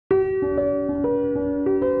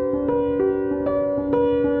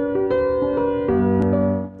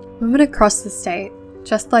Women across the state,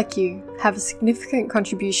 just like you, have a significant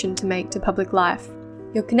contribution to make to public life.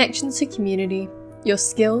 Your connections to community, your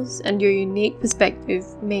skills and your unique perspective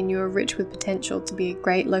mean you are rich with potential to be a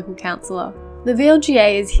great local councillor. The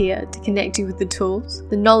VLGA is here to connect you with the tools,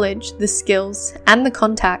 the knowledge, the skills and the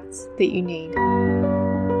contacts that you need.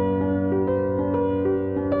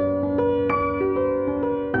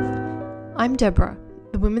 I'm Deborah,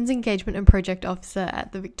 the Women's Engagement and Project Officer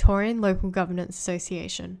at the Victorian Local Governance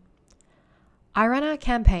Association. I run our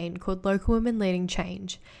campaign called Local Women Leading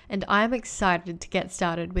Change, and I am excited to get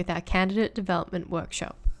started with our candidate development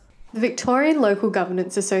workshop. The Victorian Local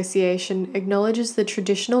Governance Association acknowledges the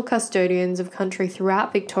traditional custodians of country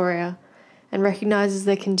throughout Victoria and recognises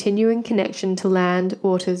their continuing connection to land,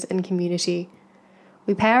 waters and community.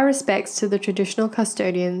 We pay our respects to the traditional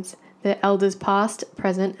custodians, their elders past,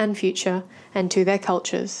 present and future, and to their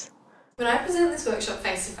cultures. When I present this workshop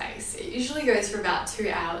face-to-face, it usually goes for about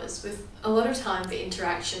 2 hours with a lot of time for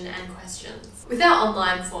interaction and questions. With our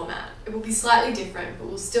online format, it will be slightly different, but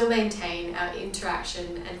we'll still maintain our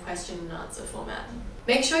interaction and question and answer format.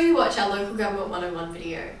 Make sure you watch our Local Government 101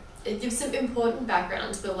 video. It gives some important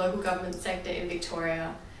background to the local government sector in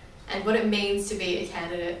Victoria and what it means to be a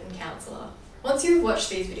candidate and councillor. Once you've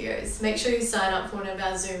watched these videos, make sure you sign up for one of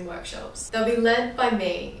our Zoom workshops. They'll be led by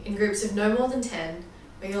me in groups of no more than 10,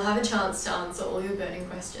 where you'll have a chance to answer all your burning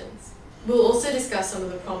questions. We'll also discuss some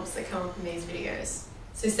of the prompts that come up in these videos.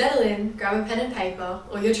 So settle in, grab a pen and paper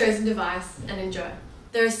or your chosen device and enjoy.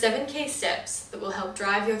 There are 7 key steps that will help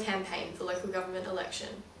drive your campaign for local government election.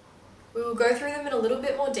 We will go through them in a little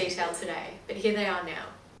bit more detail today, but here they are now.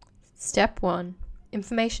 Step 1.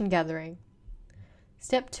 Information gathering.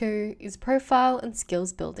 Step 2 is profile and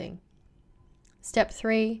skills building. Step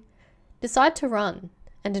 3. Decide to run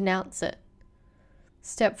and announce it.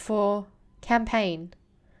 Step 4. Campaign.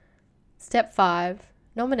 Step 5.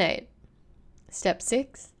 Nominate. Step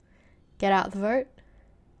 6. Get out the vote.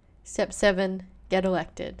 Step 7. Get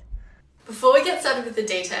elected. Before we get started with the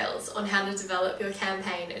details on how to develop your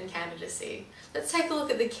campaign and candidacy, let's take a look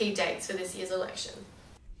at the key dates for this year's election.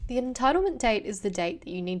 The entitlement date is the date that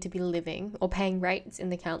you need to be living or paying rates in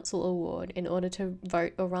the council or ward in order to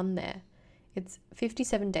vote or run there. It's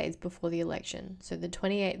 57 days before the election, so the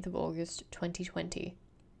 28th of August 2020.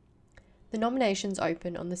 The nominations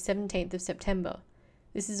open on the 17th of September.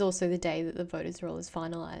 This is also the day that the voters' roll is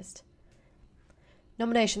finalised.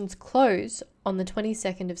 Nominations close on the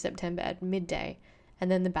 22nd of September at midday,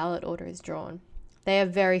 and then the ballot order is drawn. They are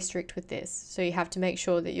very strict with this, so you have to make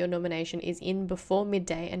sure that your nomination is in before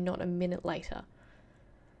midday and not a minute later.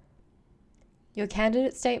 Your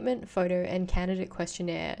candidate statement, photo and candidate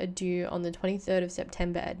questionnaire are due on the 23rd of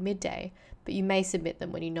September at midday, but you may submit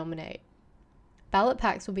them when you nominate. Ballot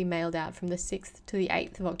packs will be mailed out from the 6th to the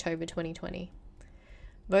 8th of October 2020.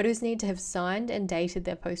 Voters need to have signed and dated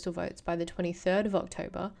their postal votes by the 23rd of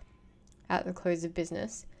October at the close of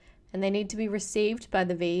business, and they need to be received by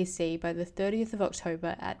the VEC by the 30th of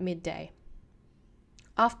October at midday.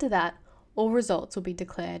 After that, all results will be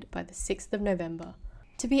declared by the 6th of November.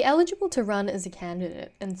 To be eligible to run as a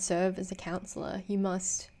candidate and serve as a councillor, you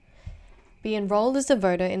must be enrolled as a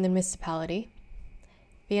voter in the municipality,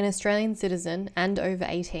 be an Australian citizen and over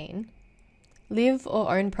 18, live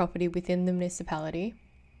or own property within the municipality,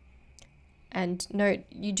 and note,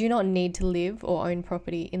 you do not need to live or own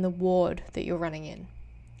property in the ward that you're running in,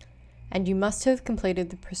 and you must have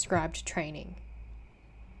completed the prescribed training.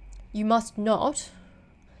 You must not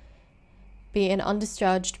be an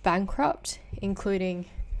undischarged bankrupt, including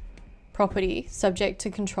property subject to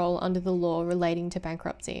control under the law relating to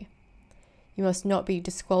bankruptcy. You must not be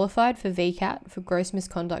disqualified for VCAT for gross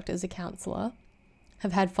misconduct as a councillor,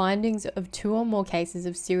 have had findings of 2 or more cases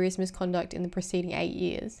of serious misconduct in the preceding 8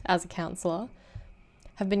 years as a councillor,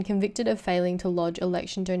 have been convicted of failing to lodge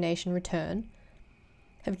election donation return,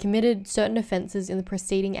 have committed certain offences in the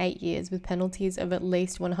preceding 8 years with penalties of at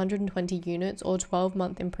least 120 units or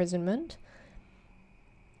 12-month imprisonment,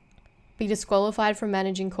 be disqualified from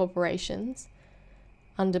managing corporations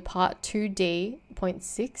under Part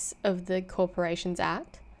 2D.6 of the Corporations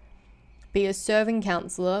Act, be a serving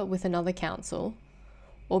councillor with another council,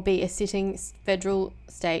 or be a sitting federal,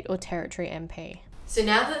 state or territory MP. So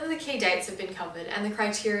now that the key dates have been covered and the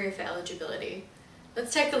criteria for eligibility,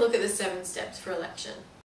 let's take a look at the 7 steps for election.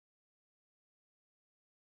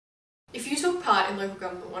 If you took part in Local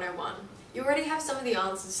Government 101, you already have some of the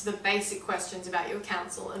answers to the basic questions about your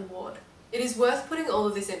council and ward. It is worth putting all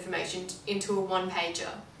of this information into a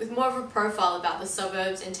one-pager, with more of a profile about the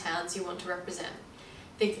suburbs and towns you want to represent.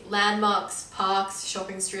 Think landmarks, parks,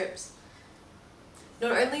 shopping strips.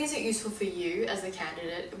 Not only is it useful for you as a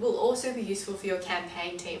candidate, it will also be useful for your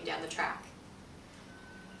campaign team down the track.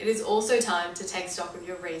 It is also time to take stock of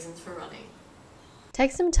your reasons for running.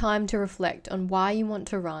 Take some time to reflect on why you want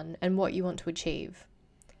to run and what you want to achieve.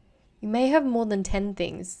 You may have more than 10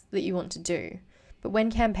 things that you want to do, but when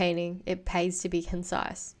campaigning, it pays to be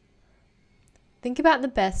concise. Think about the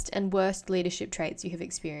best and worst leadership traits you have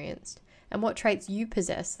experienced and what traits you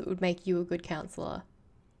possess that would make you a good counsellor.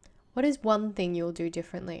 What is one thing you'll do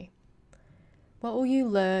differently? What will you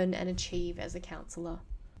learn and achieve as a counsellor?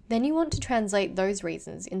 Then you want to translate those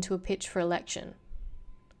reasons into a pitch for election.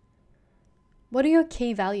 What are your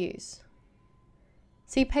key values?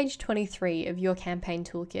 See page 23 of your campaign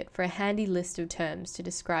toolkit for a handy list of terms to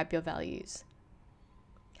describe your values.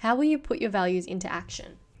 How will you put your values into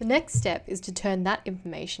action? The next step is to turn that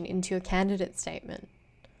information into your candidate statement.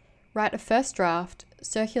 Write a first draft,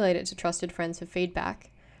 circulate it to trusted friends for feedback,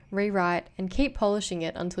 rewrite, and keep polishing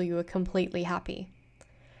it until you are completely happy.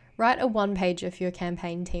 Write a one-pager for your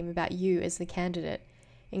campaign team about you as the candidate,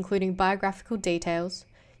 including biographical details,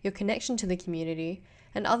 your connection to the community,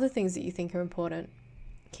 and other things that you think are important.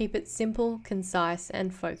 Keep it simple, concise,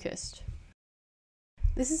 and focused.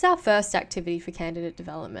 This is our first activity for candidate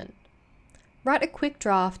development. Write a quick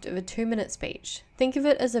draft of a 2-minute speech. Think of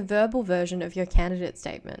it as a verbal version of your candidate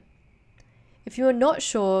statement. If you are not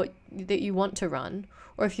sure that you want to run,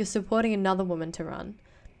 or if you're supporting another woman to run,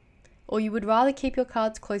 or you would rather keep your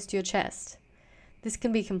cards close to your chest, this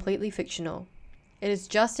can be completely fictional. It is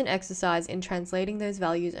just an exercise in translating those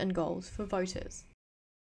values and goals for voters.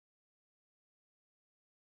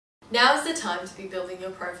 Now is the time to be building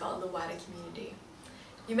your profile in the wider community.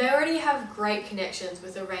 You may already have great connections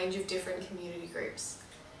with a range of different community groups.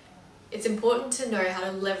 It's important to know how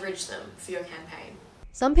to leverage them for your campaign.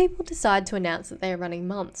 Some people decide to announce that they are running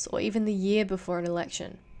months or even the year before an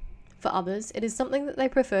election. For others, it is something that they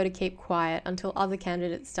prefer to keep quiet until other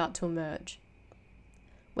candidates start to emerge.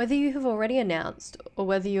 Whether you have already announced or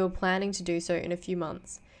whether you are planning to do so in a few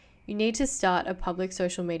months, you need to start a public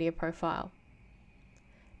social media profile.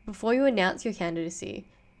 Before you announce your candidacy,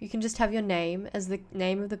 you can just have your name as the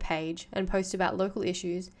name of the page and post about local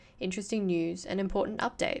issues, interesting news, and important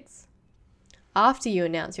updates. After you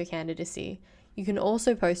announce your candidacy, you can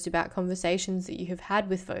also post about conversations that you have had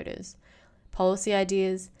with voters, policy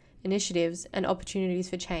ideas, initiatives, and opportunities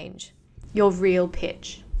for change. Your real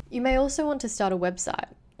pitch. You may also want to start a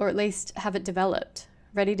website, or at least have it developed,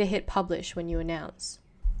 ready to hit publish when you announce.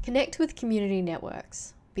 Connect with community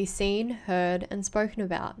networks. Be seen, heard, and spoken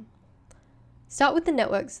about. Start with the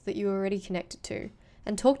networks that you are already connected to,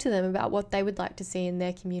 and talk to them about what they would like to see in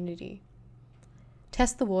their community.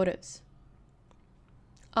 Test the waters.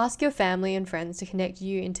 Ask your family and friends to connect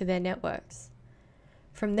you into their networks.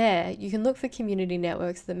 From there, you can look for community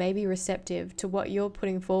networks that may be receptive to what you're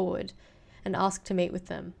putting forward and ask to meet with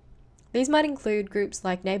them. These might include groups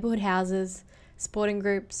like neighbourhood houses, sporting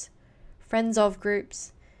groups, friends of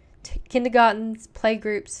groups, kindergartens,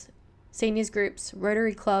 playgroups, seniors groups,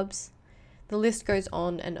 Rotary clubs. The list goes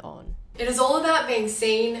on and on. It is all about being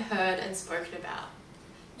seen, heard, and spoken about.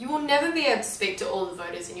 You will never be able to speak to all the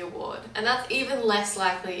voters in your ward, and that's even less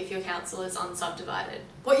likely if your council is unsubdivided.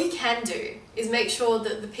 What you can do is make sure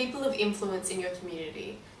that the people of influence in your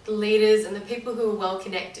community, the leaders and the people who are well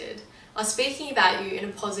connected, are speaking about you in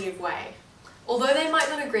a positive way. Although they might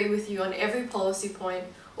not agree with you on every policy point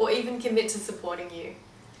or even commit to supporting you.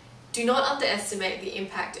 Do not underestimate the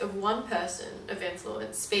impact of one person of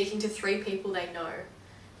influence speaking to 3 people they know,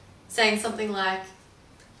 saying something like,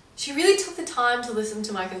 "She really took the time to listen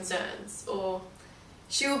to my concerns," or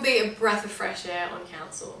 "She will be a breath of fresh air on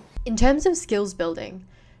council." In terms of skills building,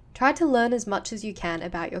 try to learn as much as you can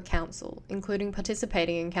about your council, including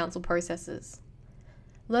participating in council processes.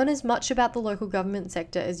 Learn as much about the local government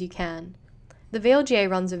sector as you can. The VLGA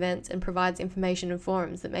runs events and provides information and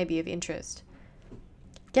forums that may be of interest.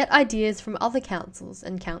 Get ideas from other councils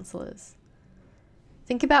and councillors.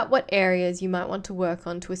 Think about what areas you might want to work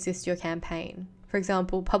on to assist your campaign, for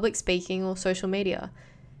example, public speaking or social media,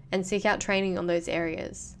 and seek out training on those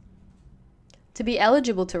areas. To be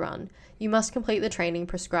eligible to run, you must complete the training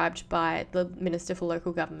prescribed by the Minister for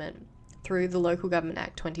Local Government through the Local Government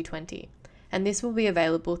Act 2020, and this will be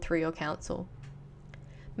available through your council.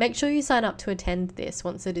 Make sure you sign up to attend this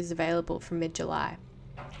once it is available from mid-July.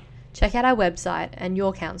 Check out our website and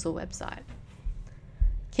your council website.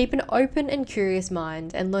 Keep an open and curious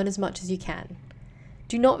mind and learn as much as you can.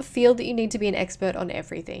 Do not feel that you need to be an expert on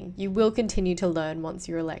everything. You will continue to learn once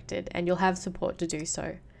you're elected, and you'll have support to do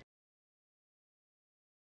so.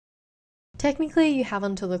 Technically, you have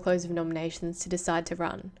until the close of nominations to decide to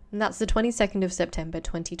run, and that's the 22nd of September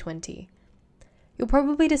 2020. You'll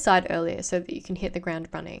probably decide earlier so that you can hit the ground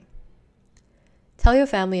running. Tell your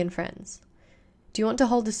family and friends. Do you want to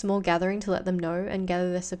hold a small gathering to let them know and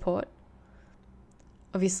gather their support?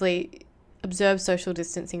 Obviously, observe social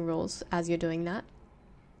distancing rules as you're doing that.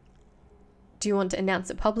 Do you want to announce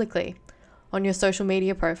it publicly on your social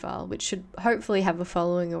media profile, which should hopefully have a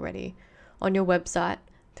following already, on your website,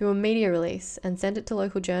 through a media release, and send it to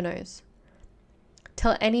local journos?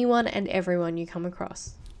 Tell anyone and everyone you come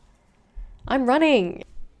across. I'm running!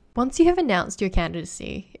 Once you have announced your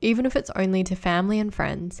candidacy, even if it's only to family and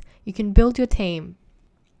friends, you can build your team.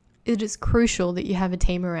 It is crucial that you have a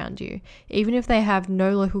team around you, even if they have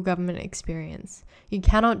no local government experience. You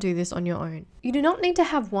cannot do this on your own. You do not need to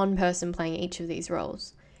have one person playing each of these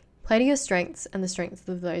roles. Play to your strengths and the strengths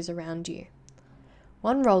of those around you.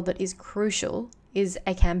 One role that is crucial is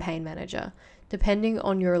a campaign manager. Depending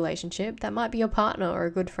on your relationship, that might be your partner or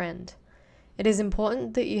a good friend. It is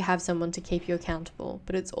important that you have someone to keep you accountable,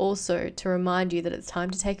 but it's also to remind you that it's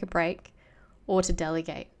time to take a break or to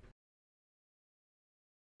delegate.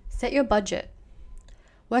 Set your budget.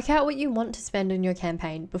 Work out what you want to spend on your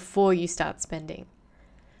campaign before you start spending.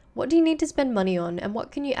 What do you need to spend money on, and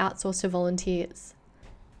what can you outsource to volunteers?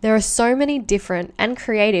 There are so many different and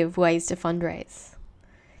creative ways to fundraise.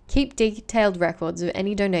 Keep detailed records of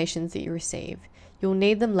any donations that you receive. You'll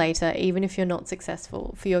need them later, even if you're not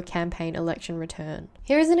successful, for your campaign election return.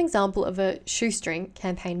 Here is an example of a shoestring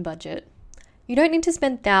campaign budget. You don't need to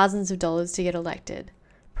spend thousands of dollars to get elected.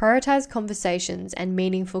 Prioritize conversations and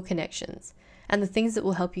meaningful connections, and the things that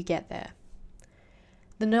will help you get there.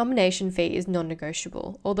 The nomination fee is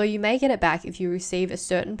non-negotiable, although you may get it back if you receive a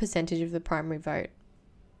certain percentage of the primary vote.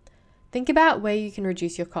 Think about where you can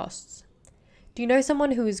reduce your costs. Do you know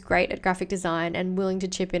someone who is great at graphic design and willing to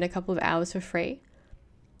chip in a couple of hours for free?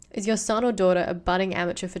 Is your son or daughter a budding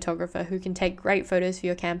amateur photographer who can take great photos for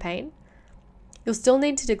your campaign? You'll still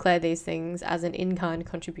need to declare these things as an in-kind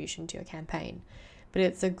contribution to your campaign, but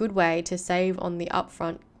it's a good way to save on the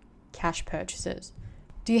upfront cash purchases.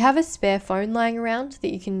 Do you have a spare phone lying around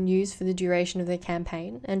that you can use for the duration of the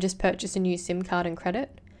campaign and just purchase a new SIM card and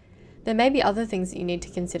credit? There may be other things that you need to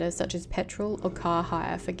consider, such as petrol or car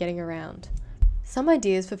hire for getting around. Some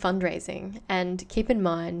ideas for fundraising, and keep in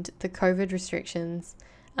mind the COVID restrictions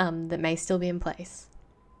that may still be in place.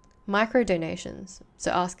 Micro donations, so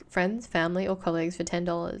ask friends, family or colleagues for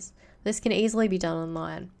 $10. This can easily be done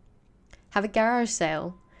online. Have a garage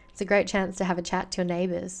sale. It's a great chance to have a chat to your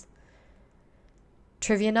neighbours.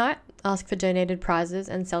 Trivia night, ask for donated prizes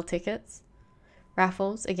and sell tickets.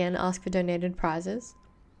 Raffles, again, ask for donated prizes.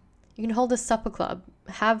 You can hold a supper club,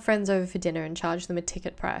 have friends over for dinner and charge them a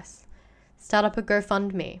ticket price. Start up a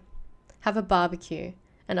GoFundMe, have a barbecue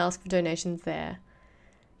and ask for donations there.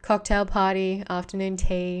 Cocktail party, afternoon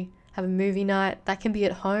tea, have a movie night. That can be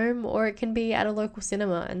at home or it can be at a local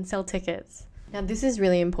cinema and sell tickets. Now this is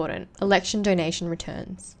really important, election donation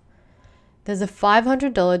returns. There's a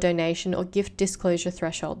 $500 donation or gift disclosure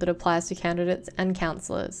threshold that applies to candidates and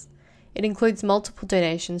councillors. It includes multiple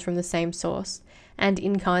donations from the same source and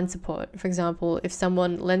in-kind support. For example, if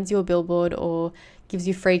someone lends you a billboard or gives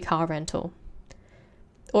you free car rental,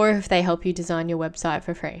 or if they help you design your website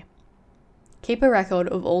for free. Keep a record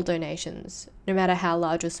of all donations, no matter how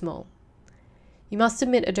large or small. You must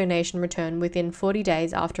submit a donation return within 40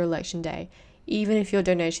 days after election day, even if your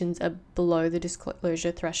donations are below the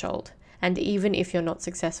disclosure threshold, and even if you're not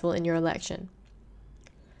successful in your election.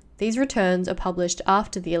 These returns are published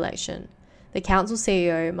after the election. The council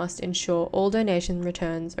CEO must ensure all donation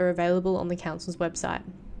returns are available on the council's website.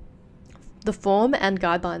 The form and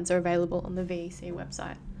guidelines are available on the VEC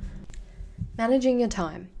website. Managing your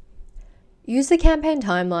time. Use the campaign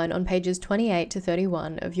timeline on pages 28 to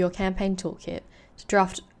 31 of your campaign toolkit to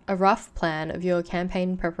draft a rough plan of your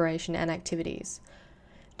campaign preparation and activities.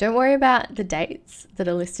 Don't worry about the dates that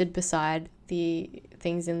are listed beside the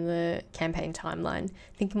things in the campaign timeline.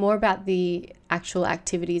 Think more about the actual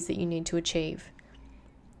activities that you need to achieve.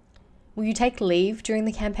 Will you take leave during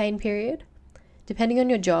the campaign period? Depending on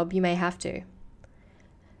your job, you may have to.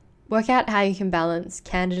 Work out how you can balance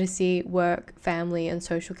candidacy, work, family, and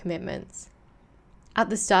social commitments. At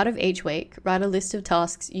the start of each week, write a list of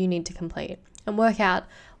tasks you need to complete and work out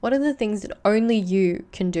what are the things that only you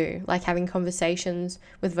can do, like having conversations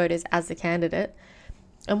with voters as the candidate,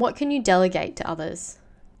 and what can you delegate to others.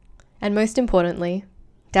 And most importantly,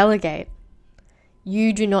 delegate.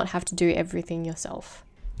 You do not have to do everything yourself.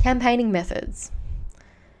 Campaigning methods.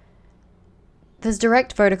 There's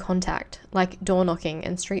direct voter contact, like door knocking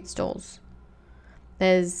and street stalls.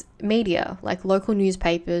 There's media, like local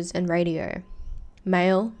newspapers and radio.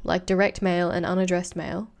 Mail, like direct mail and unaddressed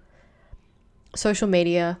mail. social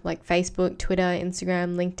media like Facebook, Twitter,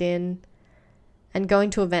 Instagram, LinkedIn, and going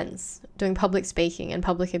to events, doing public speaking and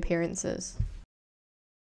public appearances.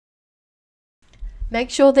 Make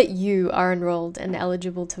sure that you are enrolled and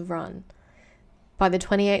eligible to run by the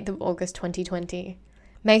 28th of August 2020.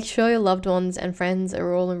 Make sure your loved ones and friends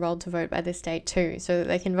are all enrolled to vote by this date too, so that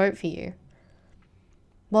they can vote for you.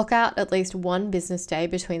 Block out at least one business day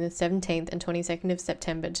between the 17th and 22nd of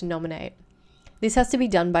September to nominate. This has to be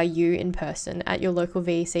done by you in person at your local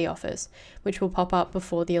VEC office, which will pop up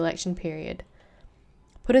before the election period.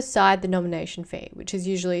 Put aside the nomination fee, which is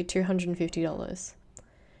usually $250.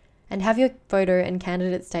 And have your photo and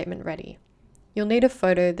candidate statement ready. You'll need a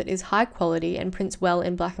photo that is high quality and prints well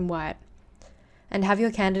in black and white. And have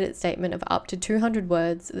your candidate statement of up to 200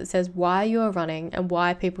 words that says why you are running and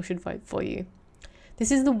why people should vote for you.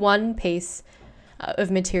 This is the one piece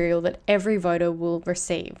of material that every voter will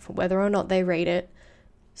receive, whether or not they read it.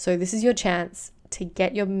 So this is your chance to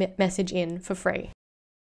get your message in for free.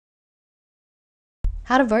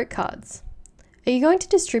 How to vote cards. Are you going to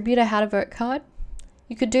distribute a how to vote card?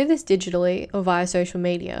 You could do this digitally or via social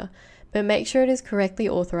media, but make sure it is correctly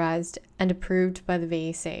authorised and approved by the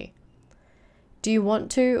VEC. Do you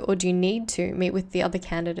want to or do you need to meet with the other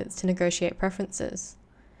candidates to negotiate preferences?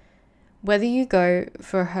 Whether you go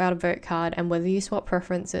for a how to vote card and whether you swap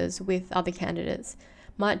preferences with other candidates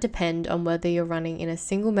might depend on whether you're running in a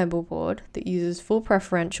single member ward that uses full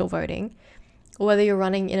preferential voting or whether you're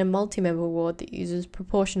running in a multi-member ward that uses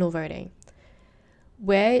proportional voting.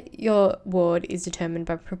 Where your ward is determined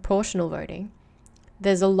by proportional voting,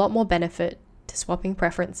 there's a lot more benefit to swapping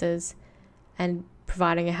preferences and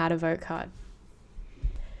providing a how to vote card.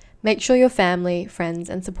 Make sure your family, friends,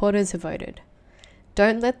 and supporters have voted.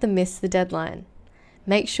 Don't let them miss the deadline.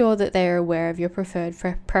 Make sure that they are aware of your preferred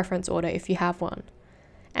preference order if you have one.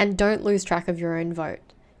 And don't lose track of your own vote.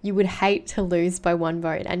 You would hate to lose by one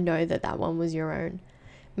vote and know that that one was your own.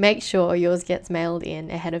 Make sure yours gets mailed in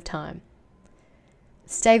ahead of time.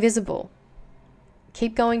 Stay visible.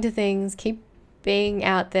 Keep going to things, keep being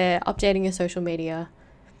out there, updating your social media,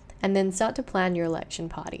 and then start to plan your election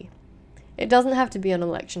party. It doesn't have to be on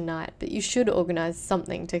election night, but you should organise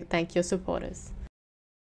something to thank your supporters.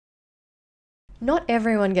 Not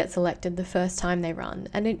everyone gets elected the first time they run,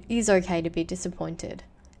 and it is okay to be disappointed.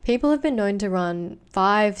 People have been known to run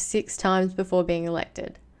 5-6 times before being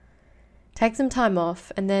elected. Take some time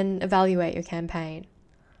off and then evaluate your campaign.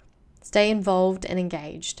 Stay involved and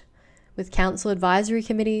engaged with council advisory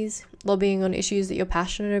committees, lobbying on issues that you're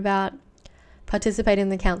passionate about, participate in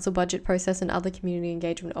the council budget process and other community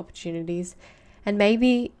engagement opportunities, and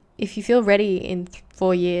maybe, if you feel ready in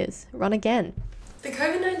 4 years, run again. The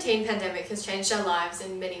COVID-19 pandemic has changed our lives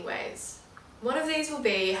in many ways. One of these will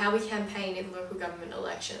be how we campaign in local government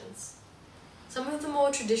elections. Some of the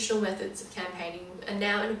more traditional methods of campaigning are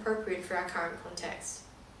now inappropriate for our current context.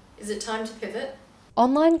 Is it time to pivot?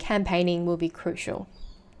 Online campaigning will be crucial.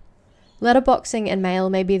 Letterboxing and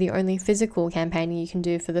mail may be the only physical campaigning you can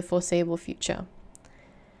do for the foreseeable future.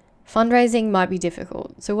 Fundraising might be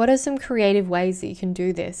difficult, so what are some creative ways that you can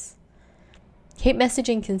do this? Keep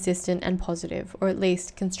messaging consistent and positive, or at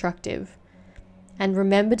least constructive. And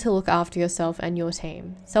remember to look after yourself and your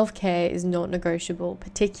team. Self-care is not negotiable,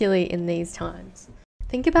 particularly in these times.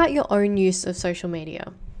 Think about your own use of social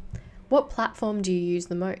media. What platform do you use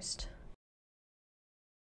the most?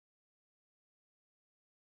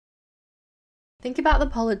 Think about the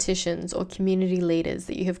politicians or community leaders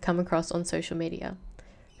that you have come across on social media.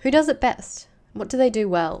 Who does it best? What do they do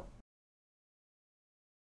well?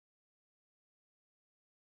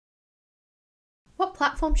 What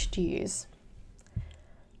platform should you use?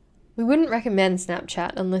 We wouldn't recommend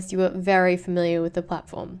Snapchat unless you are very familiar with the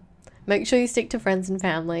platform. Make sure you stick to friends and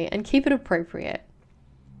family and keep it appropriate.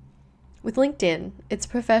 With LinkedIn, it's a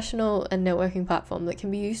professional and networking platform that can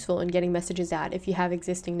be useful in getting messages out if you have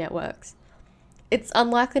existing networks. It's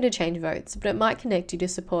unlikely to change votes, but it might connect you to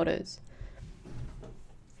supporters.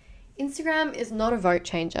 Instagram is not a vote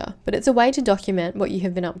changer, but it's a way to document what you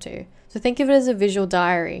have been up to, so think of it as a visual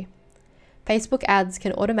diary. Facebook ads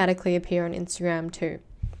can automatically appear on Instagram too.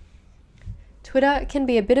 Twitter can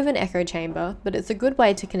be a bit of an echo chamber, but it's a good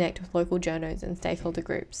way to connect with local journos and stakeholder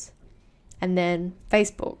groups. And then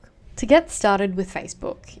Facebook. To get started with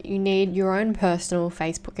Facebook, you need your own personal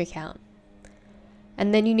Facebook account.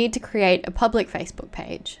 And then you need to create a public Facebook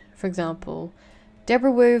page. For example,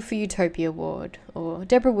 Deborah Wu for Utopia Ward or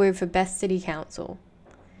Deborah Wu for Best City Council.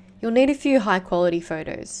 You'll need a few high quality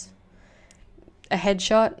photos, a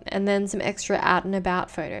headshot, and then some extra out and about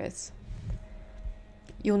photos.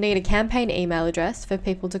 You'll need a campaign email address for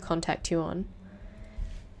people to contact you on,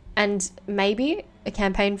 and maybe a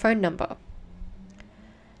campaign phone number.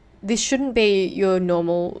 This shouldn't be your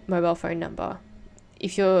normal mobile phone number.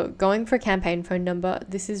 If you're going for a campaign phone number,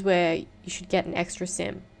 this is where you should get an extra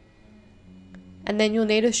SIM. And then you'll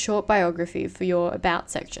need a short biography for your About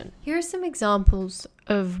section. Here are some examples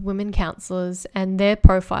of women counsellors and their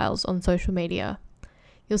profiles on social media.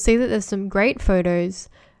 You'll see that there's some great photos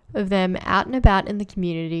of them out and about in the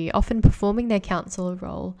community, often performing their counsellor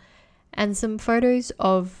role, and some photos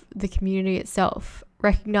of the community itself,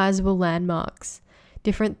 recognisable landmarks,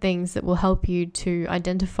 different things that will help you to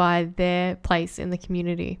identify their place in the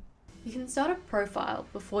community. You can start a profile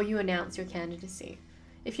before you announce your candidacy.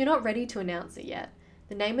 If you're not ready to announce it yet,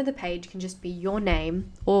 the name of the page can just be your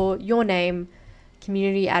name or your name,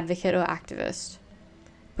 community advocate or activist.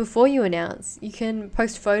 Before you announce, you can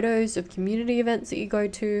post photos of community events that you go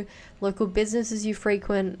to, local businesses you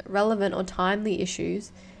frequent, relevant or timely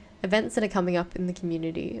issues, events that are coming up in the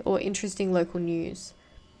community, or interesting local news.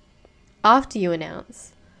 After you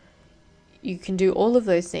announce, you can do all of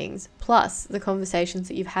those things, plus the conversations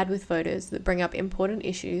that you've had with voters that bring up important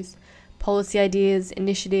issues, policy ideas,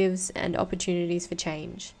 initiatives, and opportunities for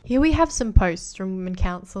change. Here we have some posts from women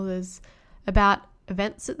counsellors about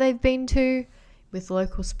events that they've been to with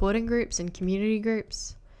local sporting groups and community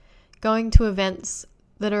groups, going to events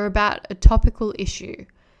that are about a topical issue,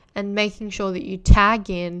 and making sure that you tag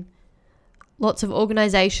in lots of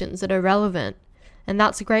organisations that are relevant. And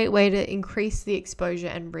that's a great way to increase the exposure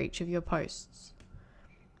and reach of your posts.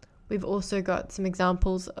 We've also got some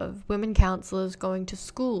examples of women counsellors going to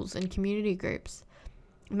schools and community groups.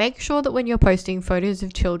 Make sure that when you're posting photos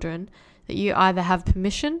of children that you either have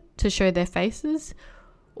permission to show their faces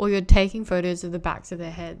or you're taking photos of the backs of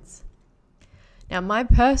their heads. Now, my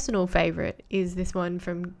personal favourite is this one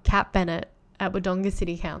from Kat Bennett at Wodonga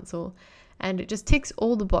City Council, and it just ticks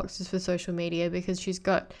all the boxes for social media because she's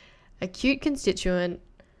got a cute constituent,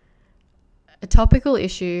 a topical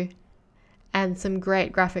issue, and some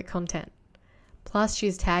great graphic content. Plus,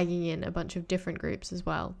 she's tagging in a bunch of different groups as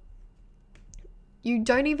well. You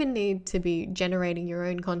don't even need to be generating your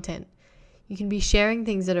own content. You can be sharing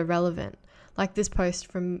things that are relevant, like this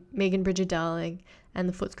post from Megan Bridger Darling and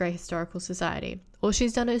the Footscray Historical Society. All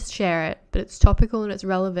she's done is share it, but it's topical and it's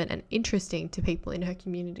relevant and interesting to people in her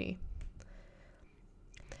community.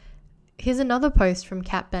 Here's another post from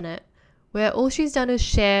Kat Bennett, where all she's done is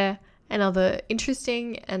share another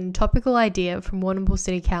interesting and topical idea from Warrnambool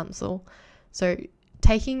City Council. So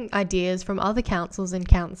taking ideas from other councils and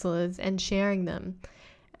councillors and sharing them.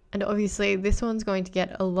 And obviously this one's going to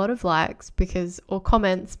get a lot of likes or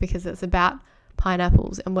comments because it's about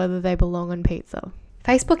pineapples and whether they belong on pizza.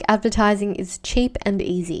 Facebook advertising is cheap and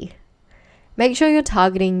easy. Make sure you're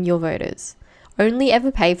targeting your voters. Only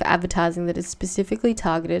ever pay for advertising that is specifically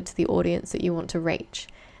targeted to the audience that you want to reach.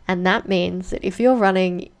 And that means that if you're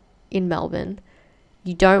running in Melbourne,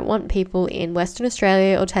 you don't want people in Western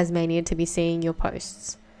Australia or Tasmania to be seeing your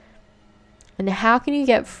posts. And how can you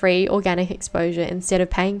get free organic exposure instead of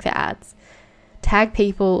paying for ads? Tag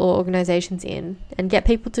people or organisations in and get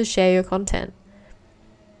people to share your content.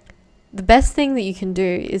 The best thing that you can do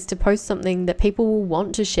is to post something that people will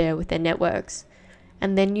want to share with their networks.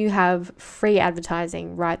 And then you have free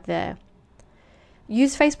advertising right there.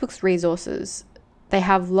 Use Facebook's resources. They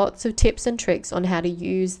have lots of tips and tricks on how to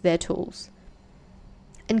use their tools.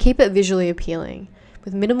 And keep it visually appealing.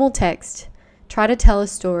 With minimal text, try to tell a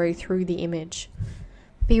story through the image.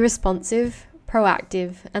 Be responsive,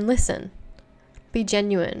 proactive, and listen. Be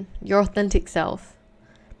genuine, your authentic self.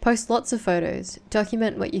 Post lots of photos,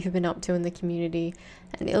 document what you've been up to in the community,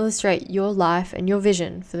 and illustrate your life and your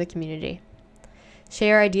vision for the community.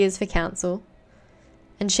 Share ideas for council,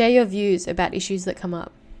 and share your views about issues that come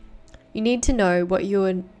up. You need to know what you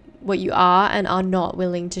are and are not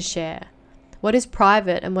willing to share. What is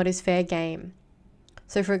private and what is fair game?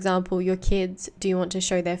 So for example, your kids, do you want to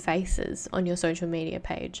show their faces on your social media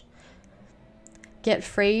page? Get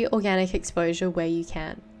free organic exposure where you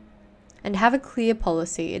can. And have a clear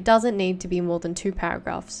policy. It doesn't need to be more than 2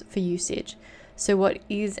 paragraphs for usage. So what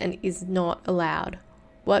is and is not allowed?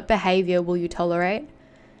 What behavior will you tolerate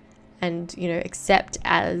and, accept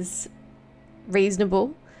as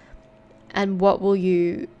reasonable? And what will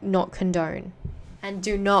you not condone? And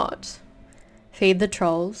do not feed the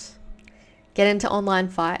trolls. Get into online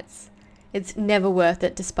fights. It's never worth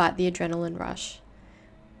it despite the adrenaline rush.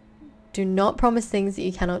 Do not promise things that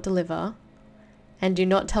you cannot deliver. And do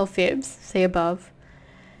not tell fibs, see above.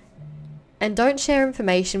 And don't share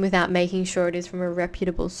information without making sure it is from a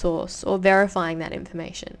reputable source or verifying that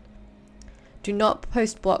information. Do not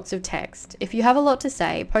post blocks of text. If you have a lot to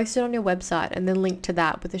say, post it on your website and then link to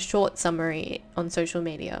that with a short summary on social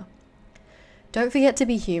media. Don't forget to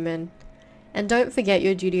be human. And don't forget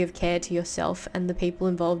your duty of care to yourself and the people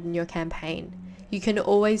involved in your campaign. You can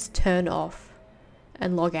always turn off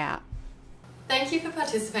and log out. Thank you for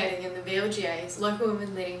participating in the VLGA's Local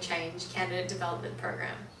Women Leading Change Candidate Development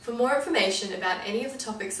Program. For more information about any of the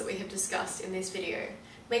topics that we have discussed in this video,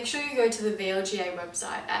 make sure you go to the VLGA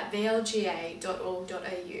website at vlga.org.au.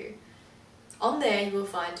 On there you will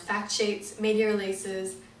find fact sheets, media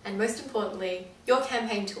releases, and most importantly, your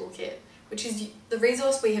campaign toolkit, which is the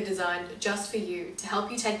resource we have designed just for you to help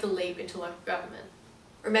you take the leap into local government.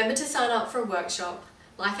 Remember to sign up for a workshop,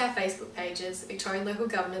 like our Facebook pages, Victorian Local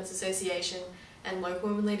Governments Association and Local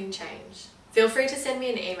Women Leading Change. Feel free to send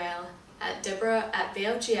me an email at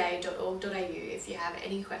deborah@vlga.org.au if you have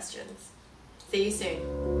any questions. See you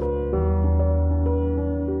soon.